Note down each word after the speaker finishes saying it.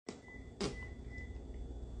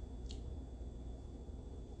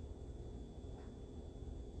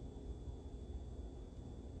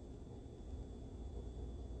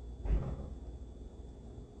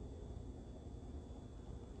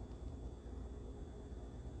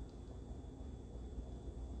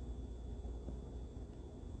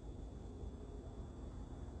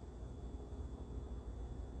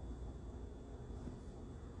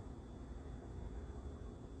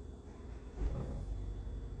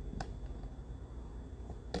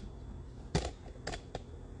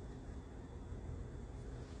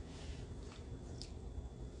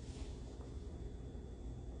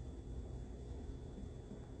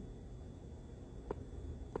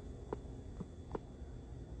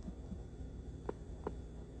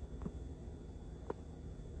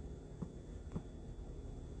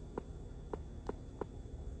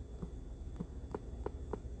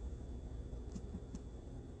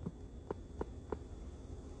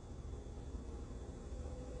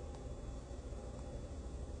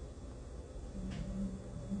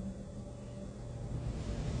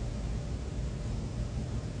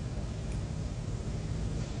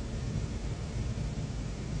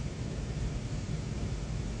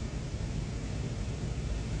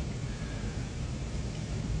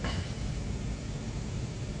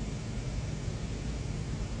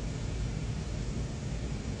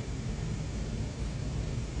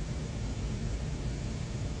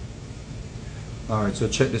Alright, so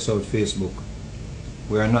check this out, Facebook.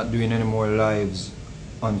 We are not doing any more lives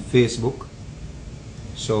on Facebook.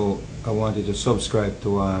 So I want you to subscribe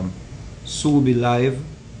to Subi Live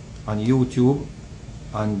on YouTube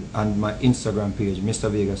and my Instagram page,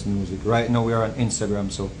 Mr. Vegas Music. Right now we are on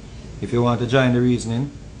Instagram, so if you want to join the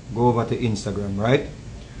reasoning, go over to Instagram, right?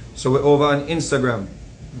 So we're over on Instagram.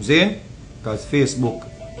 See? Because Facebook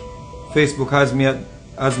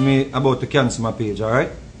has me about to cancel my page,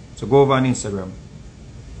 alright? So go over on Instagram.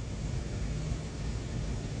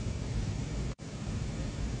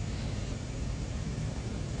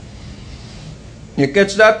 You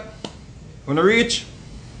catch that? Wanna reach?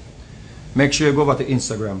 Make sure you go over to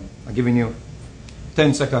Instagram. I'm giving you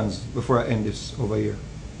 10 seconds before I end this over here.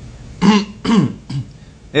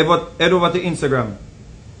 Head over to Instagram.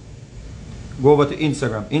 Go over to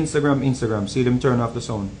Instagram. Instagram. See them turn off the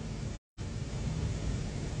sound.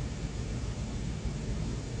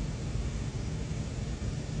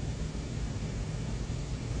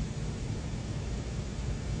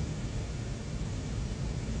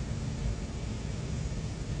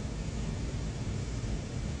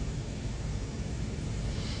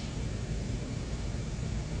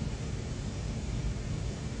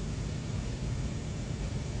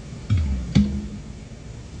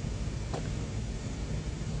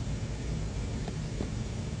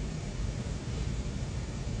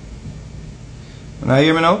 Now you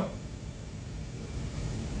hear me now?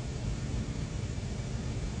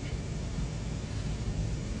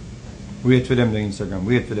 Wait for them, the Instagram.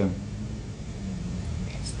 Wait for them.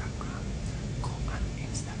 Instagram. Go on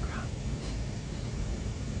Instagram.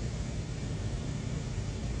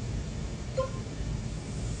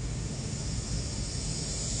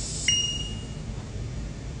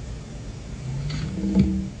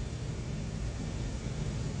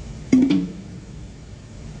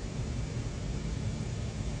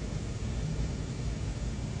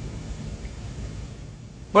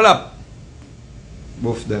 Pull up.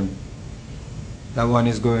 Both them. That one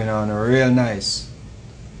is going on real nice.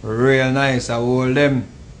 Real nice. I hold them.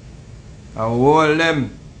 I hold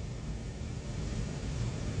them.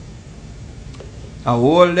 I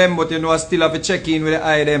hold them, but you know I still have to check in with the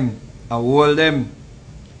eye them. I hold them.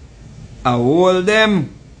 I hold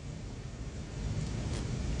them.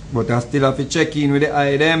 But I still have to check in with the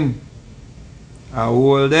eye them. I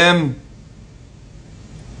hold them.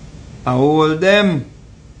 I hold them.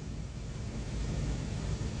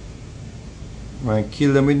 I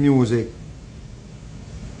kill them with music.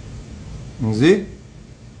 You see?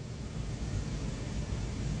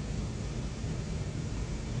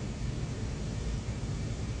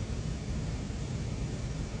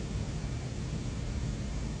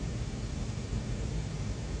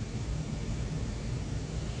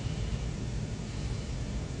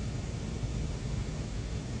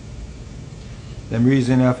 Them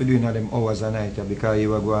reason I have to do in them hours a night because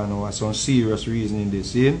you are going over some serious reason in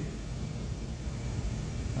this, see?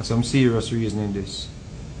 Some serious reason in this.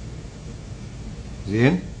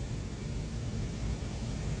 See?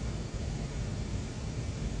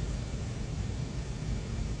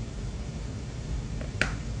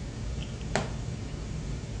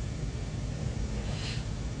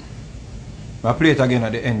 I'll play it again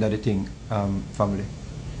at the end of the thing, family.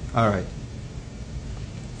 Alright.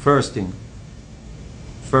 First thing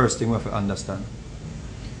we have to understand.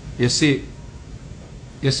 You see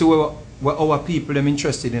what our people them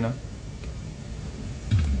interested in.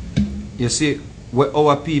 You see what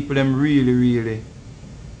our people them really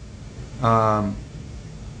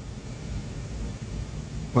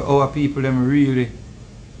what our people them really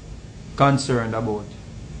concerned about.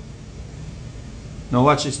 Now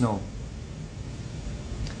watch this now.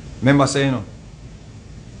 Remember saying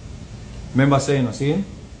no? See?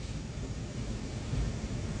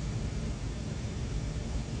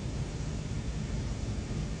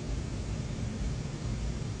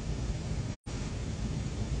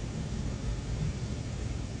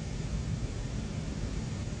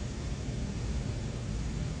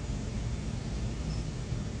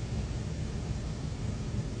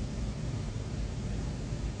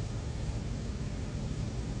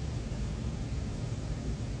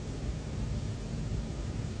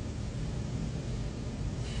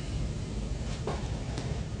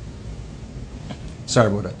 Sorry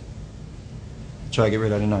about that. Try to get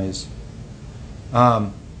rid of the noise.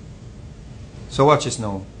 So watch this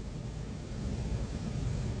now.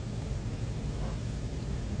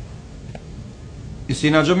 You see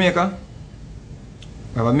in Jamaica,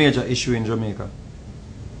 we have a major issue in Jamaica.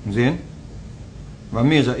 You see? We have a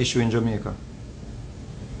major issue in Jamaica.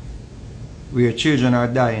 Where children are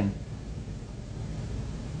dying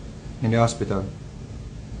in the hospital.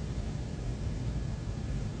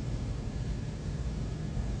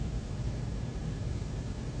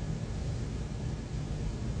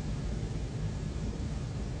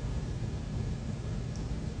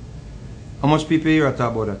 How much people here are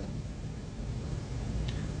talking about that?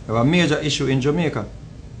 We have a major issue in Jamaica.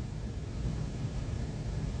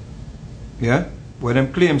 Yeah? Where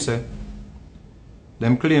them claim say,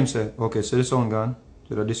 okay, so the sound gone,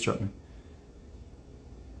 so that distract me.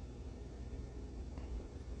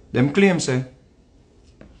 Them claim say,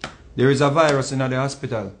 there is a virus in the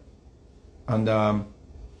hospital. And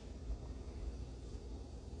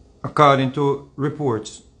according to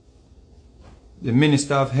reports, the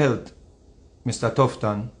Minister of Health, Mr.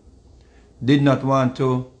 Tufton, did not want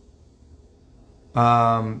to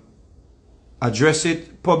address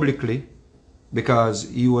it publicly because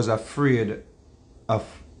he was afraid of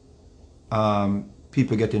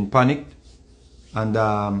people getting panicked and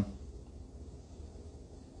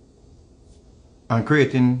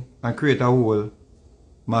create a whole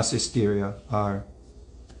mass hysteria or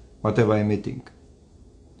whatever I may think.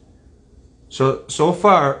 So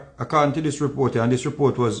far, according to this report, and this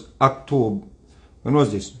report was October. When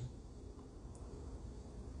was this?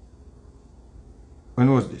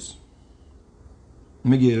 When was this?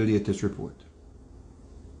 Let me get the latest report.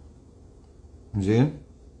 See? And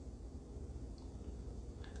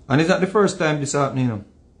it's not the first time this happening, you know.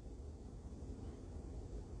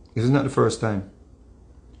 This is not the first time.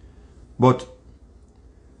 But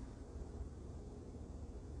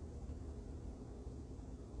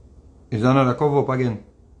it's another cover up again.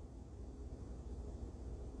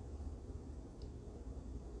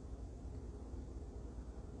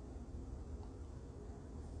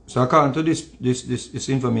 So according to this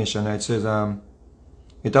information, it says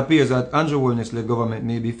it appears that Andrew Holness-led government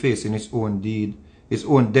may be facing its own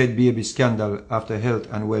dead baby scandal after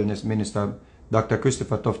Health and Wellness Minister Dr.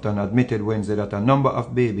 Christopher Tufton admitted Wednesday that a number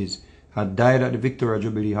of babies had died at the Victoria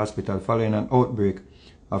Jubilee Hospital following an outbreak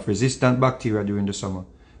of resistant bacteria during the summer.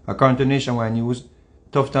 According to Nationwide News,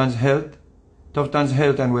 Tufton's Health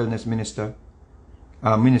and Wellness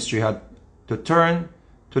Ministry had to turn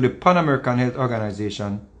to the Pan American Health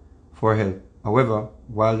Organization for help. However,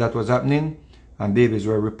 while that was happening and babies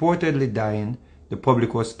were reportedly dying, the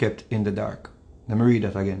public was kept in the dark. Let me read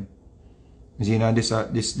that again. You know, this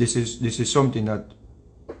is something that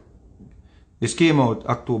this came out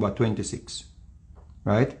October 26,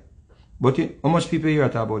 right? But how much people here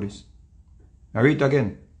talk about this? I read it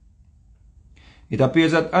again. It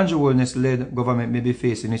appears that Andrew Holness-led government may be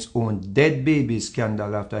facing its own dead baby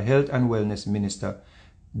scandal after Health and Wellness Minister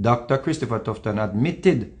Dr. Christopher Tufton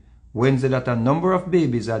admitted Wednesday that a number of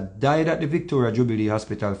babies had died at the Victoria Jubilee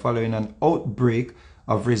Hospital following an outbreak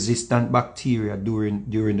of resistant bacteria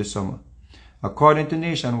during the summer. According to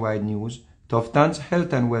Nationwide News, Tufton's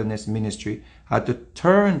Health and Wellness Ministry had to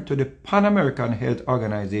turn to the Pan American Health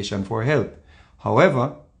Organization for help.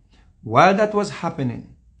 However, while that was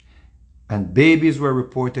happening and babies were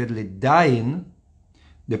reportedly dying,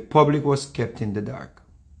 the public was kept in the dark.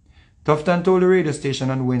 Tufton told the radio station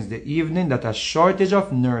on Wednesday evening that a shortage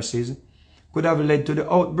of nurses could have led to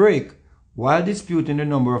the outbreak while disputing the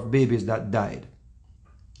number of babies that died.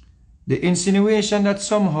 The insinuation that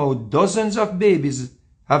somehow dozens of babies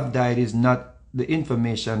have died is not the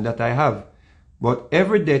information that I have, but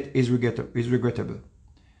every death is regrettable.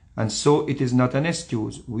 And so it is not an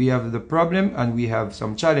excuse. We have the problem and we have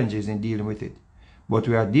some challenges in dealing with it. But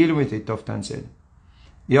we are dealing with it, Tufton said.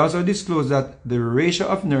 He also disclosed that the ratio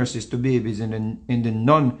of nurses to babies in the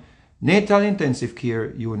non-natal intensive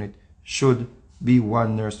care unit should be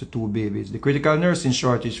 1 nurse to 2 babies. The critical nursing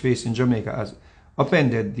shortage faced in Jamaica has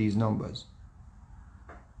upended these numbers.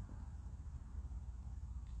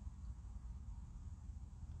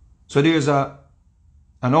 So there's an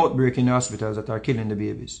outbreak in the hospitals that are killing the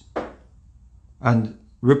babies. And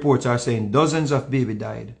reports are saying dozens of babies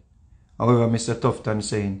died. However, Mr. Tufton is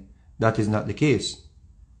saying that is not the case.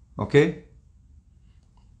 Okay?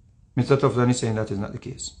 Mr. Tufton is saying that is not the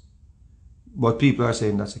case. But people are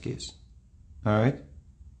saying that's the case. Alright?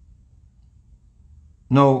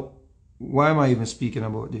 Now, why am I even speaking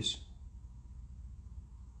about this?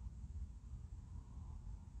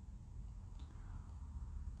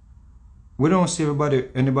 We don't see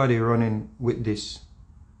anybody running with this.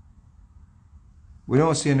 We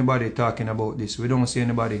don't see anybody talking about this. We don't see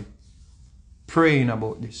anybody praying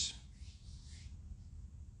about this.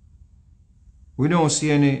 We don't see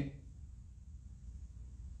any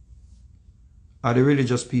of the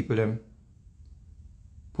religious people them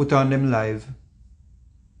put on them live,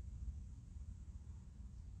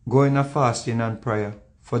 going a fasting and prayer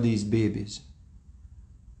for these babies.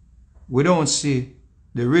 We don't see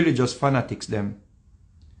the religious fanatics them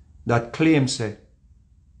that claim say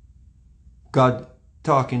God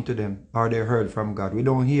talking to them or they heard from God. We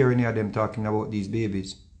don't hear any of them talking about these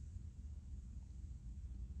babies.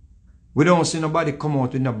 We don't see nobody come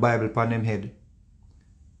out with a Bible upon them head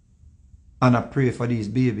and I pray for these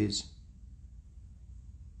babies.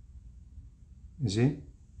 You see?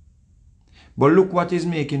 But look what is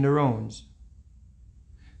making the rounds.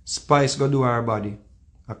 Spice go do her body,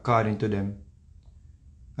 according to them.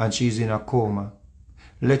 And she's in a coma.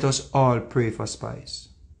 Let us all pray for Spice.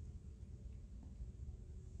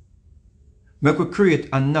 Make we create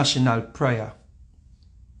a national prayer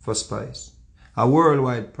for Spice. A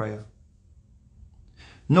worldwide prayer.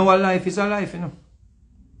 Now a life is a life, you know.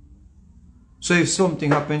 So if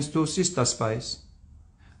something happens to Sister Spice,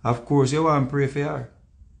 of course you want to pray for her.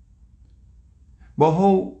 But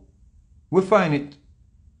how we find it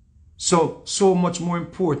so much more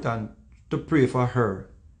important to pray for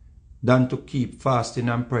her than to keep fasting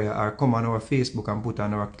and prayer or come on our Facebook and put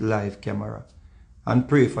on our live camera and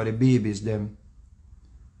pray for the babies them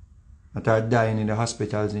that are dying in the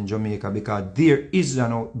hospitals in Jamaica because there is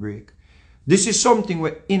an outbreak. This is something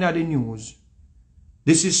where in the news.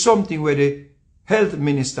 This is something where the health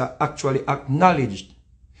minister actually acknowledged.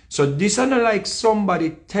 So this is not like somebody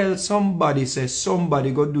tell somebody, say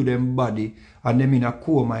somebody go do them body and them in a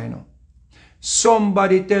coma, you know.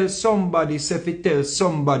 Somebody tell somebody, say fi tell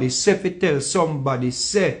somebody, say fi tell somebody,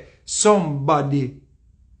 say somebody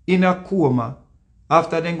in a coma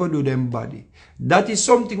after them go do them body. That is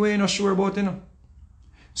something we're not sure about, you know.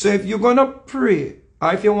 So if you're gonna pray,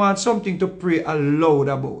 or if you want something to pray aloud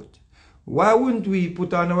about, why wouldn't we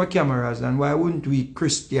put on our cameras and why wouldn't we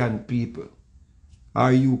Christian people?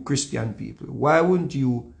 Are you Christian people? Why wouldn't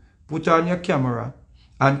you put on your camera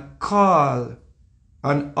and call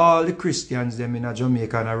on all the Christians them in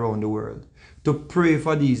Jamaica and around the world to pray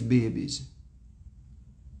for these babies?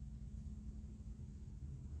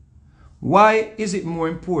 Why is it more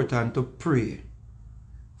important to pray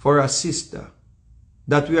for a sister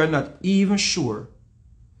that we are not even sure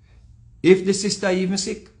if the sister even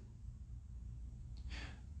sick?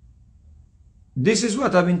 This is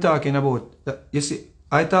what I've been talking about. You see,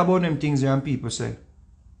 I talk about them things and people say,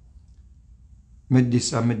 me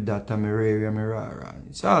this and me that and me rare and me rara.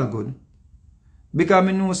 It's all good. Because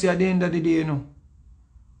I know, see, at the end of the day, you know,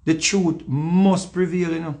 the truth must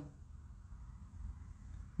prevail, you know.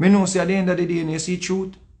 I know, see, at the end of the day, you see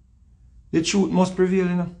truth, the truth must prevail,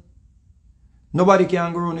 you know. Nobody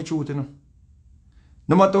can go around the truth, you know.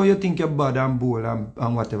 No matter how you think you're bad and bold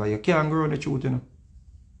and whatever, you can't go around the truth, you know.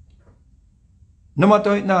 No matter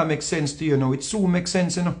how it now makes sense to you now, it soon makes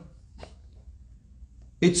sense, you know.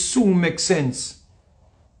 It soon makes sense.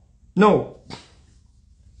 No.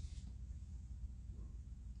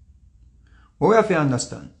 What we have to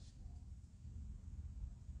understand,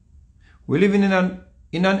 we're living in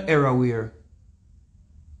an era where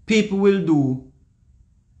people will do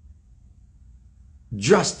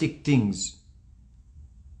drastic things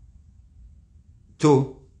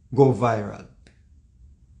to go viral.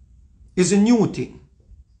 It's a new thing.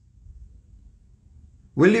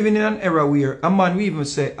 We're living in an era where a man will even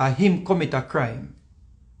say him commit a crime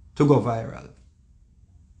to go viral.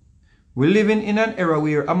 We're living in an era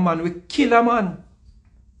where a man will kill a man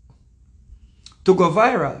to go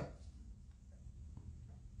viral.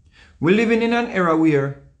 We're living in an era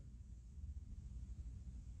where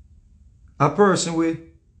a person will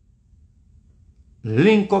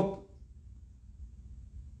link up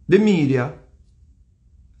the media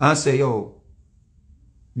and say, yo,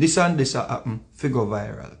 this and this happen, figure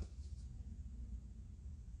viral.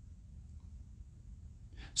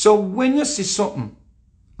 So when you see something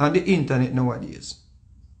on the internet nowadays,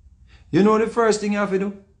 you know the first thing you have to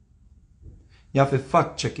do? You have to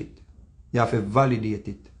fact check it. You have to validate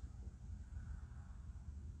it.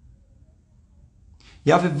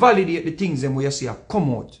 You have to validate the things where you see come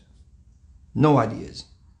out nowadays.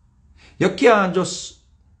 You can't just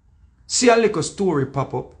see a little story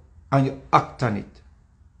pop up and you act on it.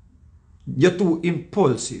 You're too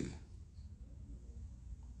impulsive.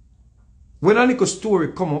 When a little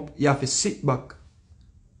story come up, you have to sit back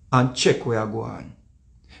and check where you go on.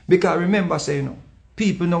 Because remember, say, you know,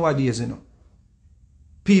 people nowadays, you know,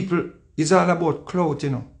 people is all about clout, you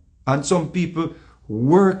know, and some people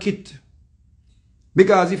work it.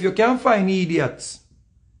 Because if you can't find idiots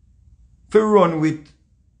to run with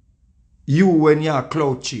you when you're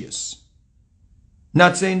clout chase,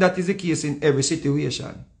 not saying that is the case in every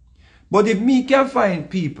situation. But if me can find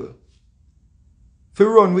people to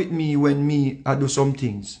run with me when me I do some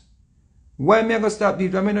things, why me I go stop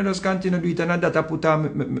it? I mean, I just continue to do it and that I put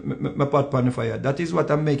on my pot on the fire. That is what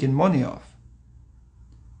I'm making money off.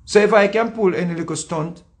 So if I can pull any little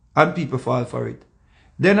stunt and people fall for it,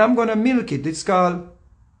 then I'm going to milk it. It's called,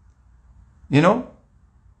 you know,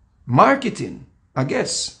 marketing, I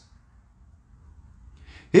guess.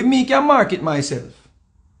 If me can market myself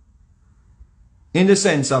in the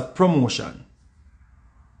sense of promotion,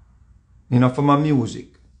 you know, for my music,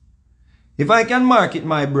 if I can market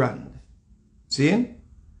my brand, see?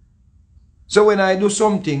 So when I do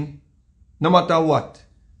something, no matter what,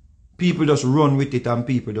 people just run with it and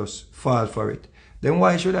people just fall for it. Then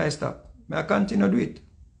why should I stop? I continue to do it.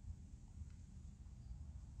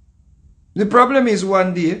 The problem is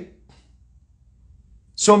one day,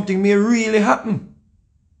 something may really happen.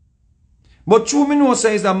 But true me know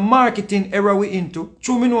say is a marketing era we into.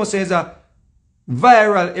 True me know say is a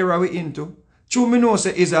viral era we into. True me know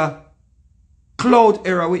say is a cloud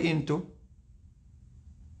era we into.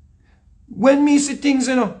 When me see things,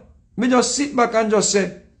 you know, me just sit back and just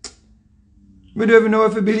say, me don't even know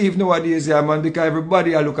if I believe nowadays, yeah, man, because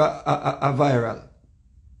everybody look a viral.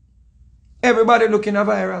 Everybody looking a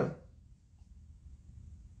viral.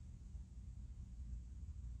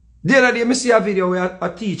 The other day, I see a video where a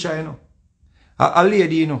teacher, you know, a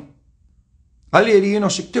lady, you know. A lady, you know,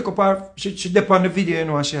 she took up her, she dip on the video, you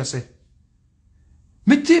know, and she say,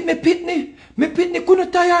 me pitney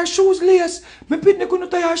couldn't tie her shoes lace. Me pitney couldn't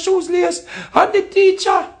tie her shoes lace. And the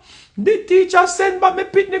teacher sent back me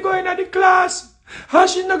pitney going to the class. And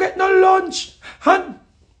she no get no lunch. And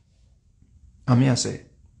me I say,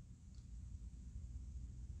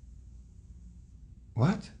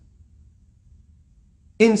 what?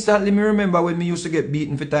 Instantly me remember when me used to get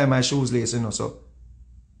beaten for tying my shoes lace, you know, so.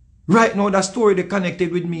 Right now, that story they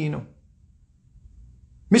connected with me, you know.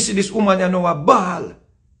 Me see this woman, you know, a ball.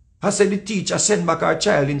 I said the teacher sent back her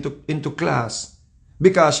child into class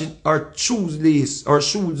because her shoes lace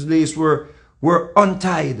were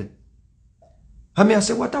untied. And me I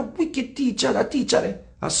said, what a wicked teacher, that teacher. Eh?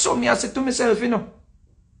 And so me I said to myself, you know.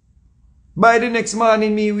 By the next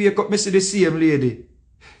morning, me wake up, me see the same lady.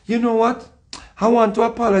 You know what? I want to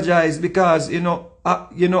apologize because, you know, I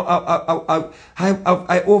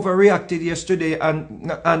overreacted yesterday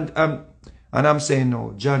and I'm saying,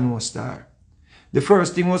 no, John was star. The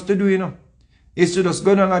first thing was to do, you know, is to just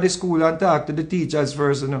go down at the school and talk to the teachers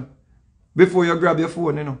first, you know, before you grab your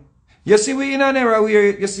phone, you know. You see, we in an era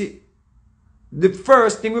where, you see, the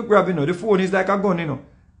first thing we grab, you know, the phone is like a gun, you know.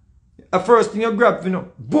 The first thing you grab, you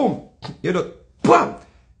know, boom, you know, bam.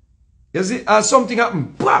 You see, as something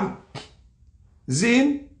happen, bam.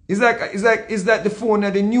 Zin, it's like the phone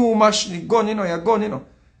and the new machine, gun, you know, your gun, you know.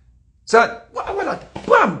 So, what that?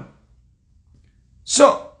 Bam!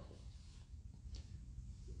 So,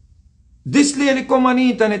 this lady come on the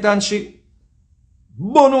internet and she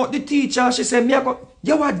burn out the teacher. She said, me I go,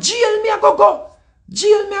 you what, jail me I go.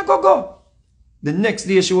 Jail me I go. The next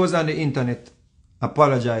day she was on the internet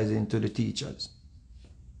apologizing to the teachers.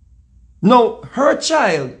 Now, her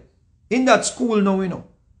child in that school now, you know,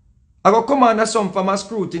 I go come under some form of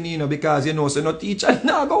scrutiny, you know, because, you know, so no teacher,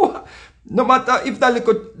 no matter if that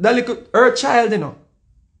little, her child,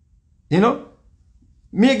 you know,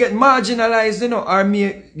 may get marginalized, you know, or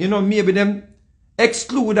may, you know, maybe them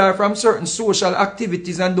exclude her from certain social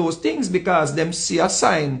activities and those things because them see a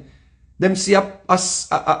sign, them see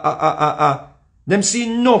them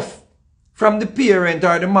see enough from the parent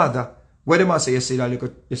or the mother where they must say, you see that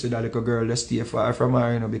little girl, let's stay far from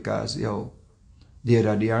her, you know, because, yo, the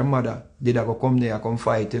other day her mother did I go come there and come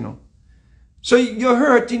fight, you know. So you're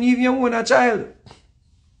hurting even your own child.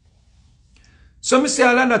 So me say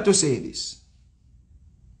all that to say this.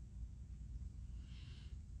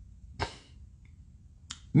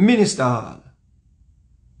 Minister Hall,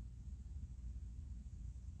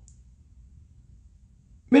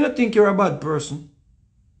 me not think you're a bad person.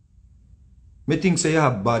 Me think say you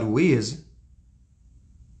have bad ways.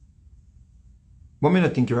 But me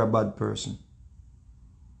not think you're a bad person.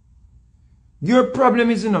 Your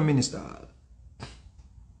problem is in a Minister Hall.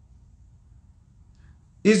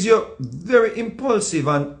 Is you're very impulsive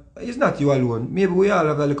and it's not you alone. Maybe we all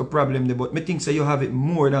have a little problem there, but me think say you have it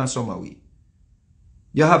more than some of we.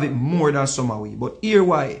 You have it more than some of we. But here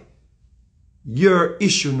why your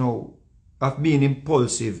issue now of being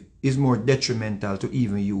impulsive is more detrimental to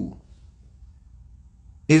even you.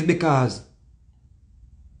 Is because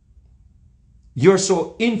you're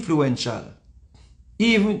so influential.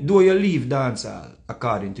 Even though you leave dancehall,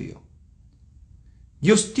 according to you.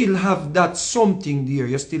 You still have that something there.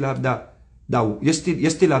 You still have you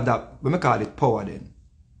still have that, let me call it power then.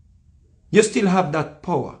 You still have that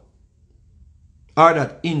power. Or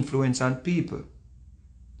that influence on people.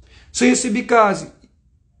 So you see, because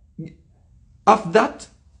of that,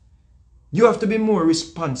 you have to be more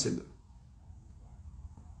responsible.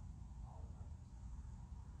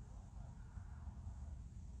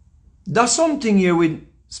 There's something here with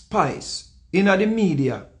Spice in the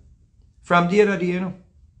media from the other day, you know.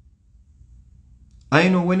 I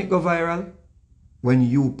know when it go viral, when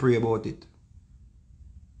you pray about it.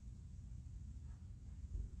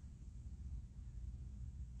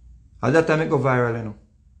 At that time it go viral, you know.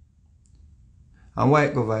 And why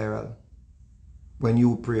it go viral? When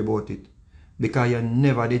you pray about it. Because you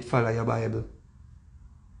never did follow your Bible.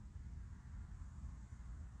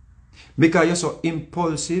 Because you're so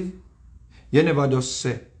impulsive, you never just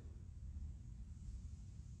say,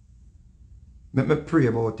 let me pray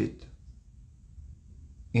about it.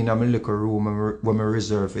 In a little room when I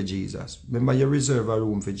reserve for Jesus. Remember, you reserve a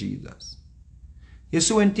room for Jesus. You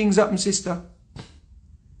see when things happen, sister?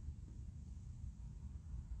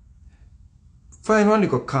 Find one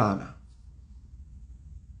little corner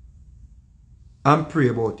and pray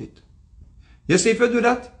about it. You see, if you do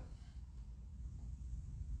that,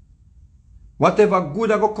 whatever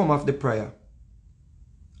good I go come off the prayer,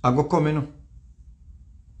 I go come in.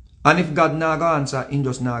 And if God not go answer, he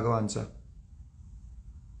just not go answer.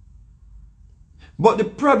 But the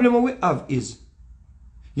problem we have is,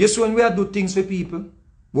 yes, when we do things for people,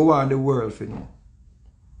 we want the world to know.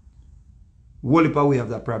 We have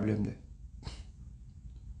that problem there.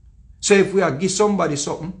 So if we are give somebody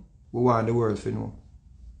something, we want the world to know.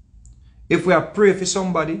 If we are pray for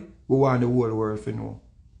somebody, we want the whole world to know.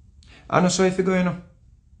 And so if you go, you know.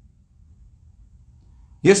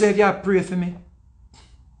 You say if you pray for me,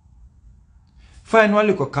 find one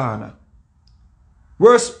little corner.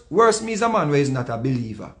 Worse, me is a man where is not a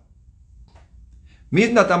believer. Me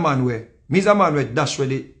is not a man where, me is a man where dash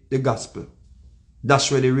with the gospel. Dash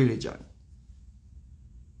with the religion.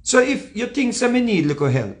 So if you think say me need little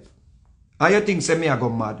help, or you think say me I go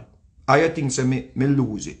mad, or you think say me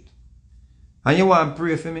lose it, and you want to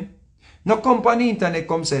pray for me, no come on the internet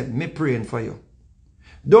come say, me praying for you.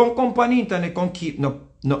 Don't come on the internet come keep no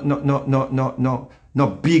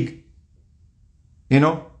big, you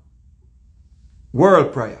know,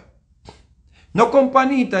 world prayer. No come on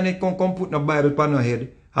the internet come put no Bible on your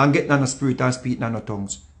head and get no spirit and speak no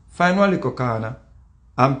tongues. Find one little corner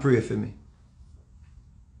and pray for me.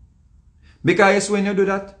 Because yes, when you do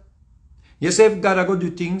that, you say if God are going to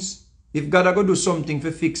do things, if God are going to do something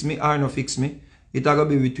to fix me or not fix me, it are going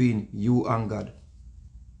to be between you and God.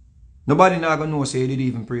 Nobody not going to know say you didn't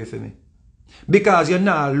even pray for me. Because you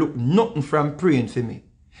not look nothing from praying for me.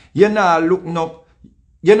 You not look no,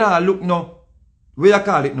 what you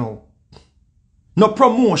call it now? No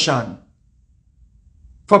promotion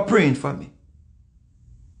for praying for me.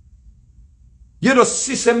 You just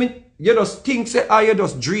see me, you just think say, or you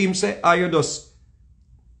just dream say, or you just,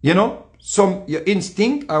 you know, some your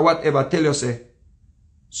instinct or whatever tell you say,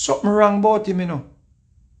 something wrong about him, you know.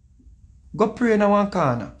 Go pray in one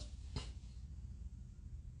corner.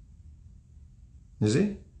 You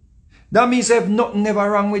see? That means if nothing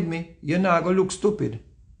never wrong with me, you're not going to look stupid.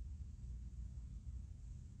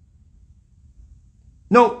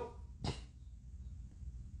 No.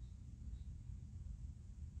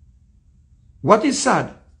 What is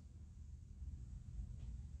sad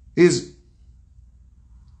is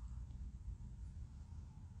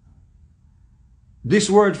this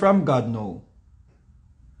word from God now.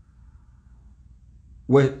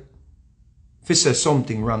 Well, if you say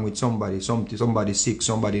something wrong with somebody, somebody sick,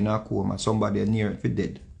 somebody in a coma, somebody near for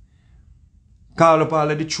dead. Call up all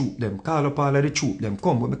of the troop them. Call up all of the troop them.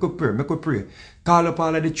 Come, make a prayer, make a prayer. Call up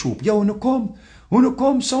all of the troop. Yo, no come,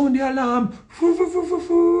 sound the alarm.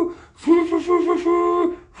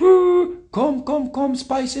 Come,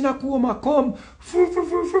 spice in a coma, come.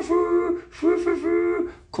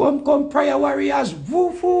 Come, prayer warriors.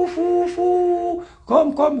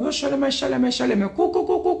 Come, shalom.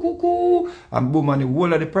 And boom, and the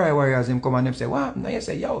whole of the prayer warriors him come and them say, what? Now you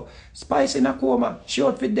say, yo, spice in a coma,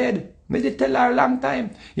 short for dead. Me did tell her long time.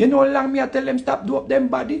 You know how long me I tell them stop do up them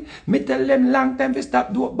body? Me tell them long time to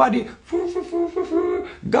stop do up body.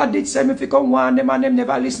 God did say me if you come warn them and them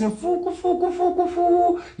never listen.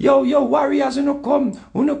 Yo, warriors, you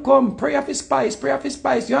come. Pray for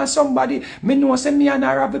spice. You and somebody, me know say me and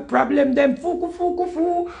her have a problem them.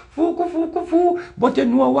 But you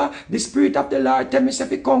know what? The Spirit of the Lord tell me say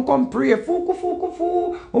if you come pray.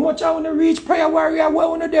 How much I want to reach prayer warrior? Where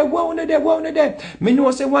wanna there? Me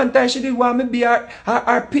know say one time she did want me be our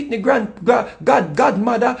pitney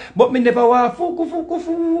godmother, but me never want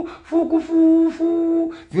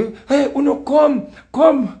Hey,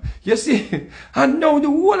 come. You see, and now the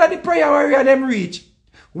whole of the prayer warrior them reach.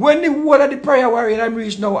 When the whole of the prayer warrior them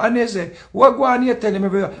reach now, and they say, what go on here tell them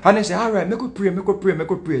everywhere? And they say, all right, me could pray,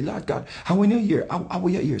 Lord God. And when you hear, how will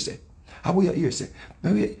your ear say?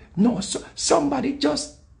 No, somebody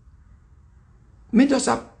just, me just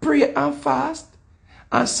a pray and fast.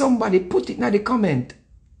 And somebody put it in the comment.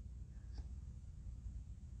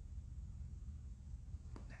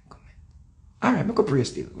 Alright, I could pray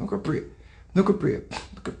still. I could pray. I could pray.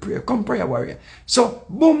 I could pray. Come prayer warrior. So,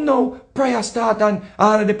 boom now, prayer start and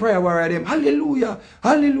all of the prayer warrior them. Hallelujah.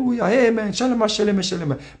 Hallelujah. Amen. Shalom, shalom,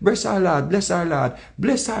 shalom. Bless our Lord. Bless our Lord.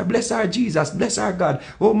 Bless our Jesus. Bless our God.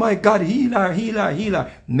 Oh my God. Heal her, heal her, heal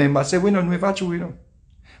her. Remember, say we don't know if that's true, you know.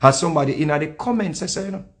 Has somebody in the comments say,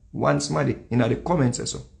 you know. One somebody in the comments say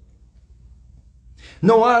so.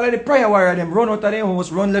 Now all of the prayer warrior them run out of their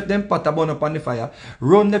house, run left them pot burn up on the fire,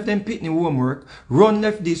 run left them pitney homework, run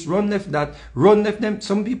left this, run left that, run left them.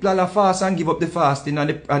 Some people are fast and give up the fasting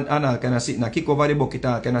and all kind of sit now, kick over the bucket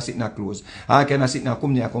and kind of sit now close. And kind of sit now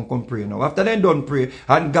come near come pray now. After they done pray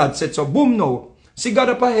and God said so, boom now. See God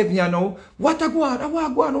up in heaven you know. What a go on? I want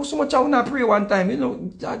to go on. So much I want to pray one time. You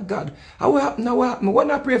know, that God. I want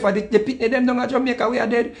to pray for the pitney them down in Jamaica. We are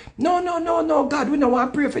dead. No, God. We don't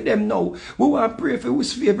want to pray for them now. We want to pray for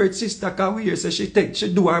whose favorite sister because we hear say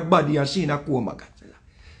she do her body and she in a coma.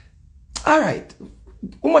 Alright.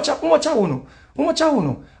 How much I want to? How much I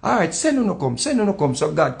want to? Alright. Send you no come. Send you no come.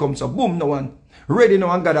 So God comes. So boom, no one. Ready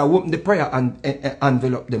now and God I open the prayer and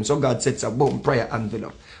envelope them. So God said so boom, prayer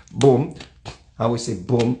envelope. Boom. I will say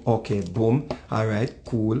boom, okay, boom, alright,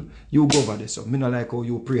 cool. You go over there, so me not like how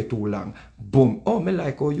you pray too long. Boom. Oh, me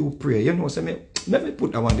like how you pray. You know, say me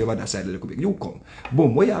put that one the other side a little bit. You come.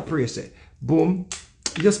 Boom, where you pray say? Boom.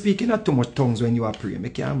 You're speaking not too much tongues when you are praying. Me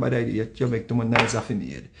can't bad idea. You make too much noise off in the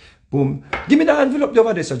head. Boom. Give me the envelope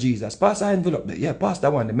over there, so Jesus. Pass the envelope there. Yeah, pass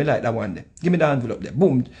that one there. Me like that one there. Give me the envelope there.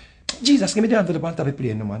 Boom. Jesus, give me the envelope on top of the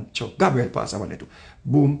plane, no man. Sure. Gabriel, pass that one there too.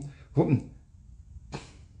 Boom. Boom.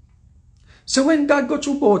 So when God go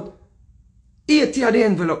through about 80 of the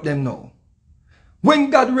envelope them now, when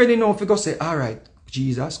God ready now for go say, alright,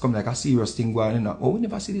 Jesus, come like a serious thing going on. Oh, we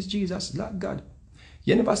never see this Jesus, Lord God.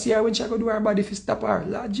 You never see her when she go do her body if you stop her.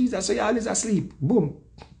 Lord Jesus, so you always asleep. Boom.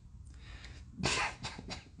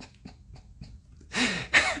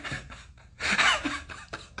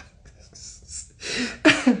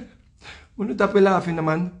 When you tap laughing,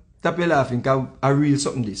 man, tap laughing, because I real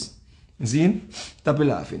something this. See? Tap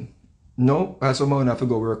laughing. No, I somehow have to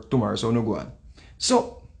go work tomorrow, so no go on.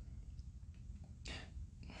 So,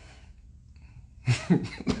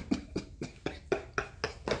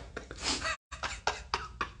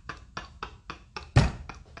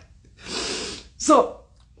 so,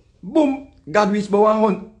 boom, God reached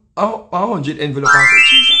about 100 envelope and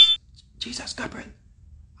said, Jesus, Gabriel,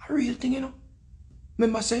 a real thing, you know.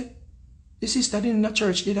 Remember say, the sister in the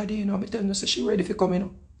church the other day, you know, I tell her, say she ready for come, you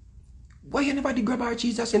know. Why you never did grab her,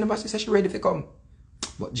 Jesus? You never say she ready for come.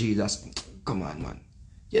 But Jesus, come on, man.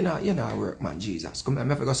 You know work, man, Jesus. Come on, I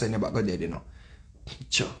never go send you back go dead, you know.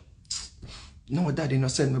 Sure. No, daddy, no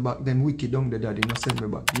send me back. Them wicked down the daddy, no send me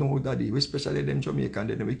back. No, daddy, especially them Jamaican,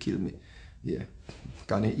 they will kill me. Yeah.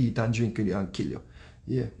 Can they eat and drink with you and kill you?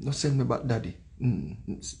 Yeah. No send me back, daddy.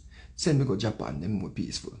 Send me go Japan, them more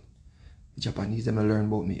peaceful. Japanese, them learn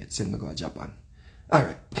about me. Send me go to Japan.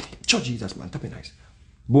 Alright. Sure, Jesus, man. That be nice.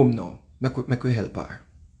 Boom now. Make we help her.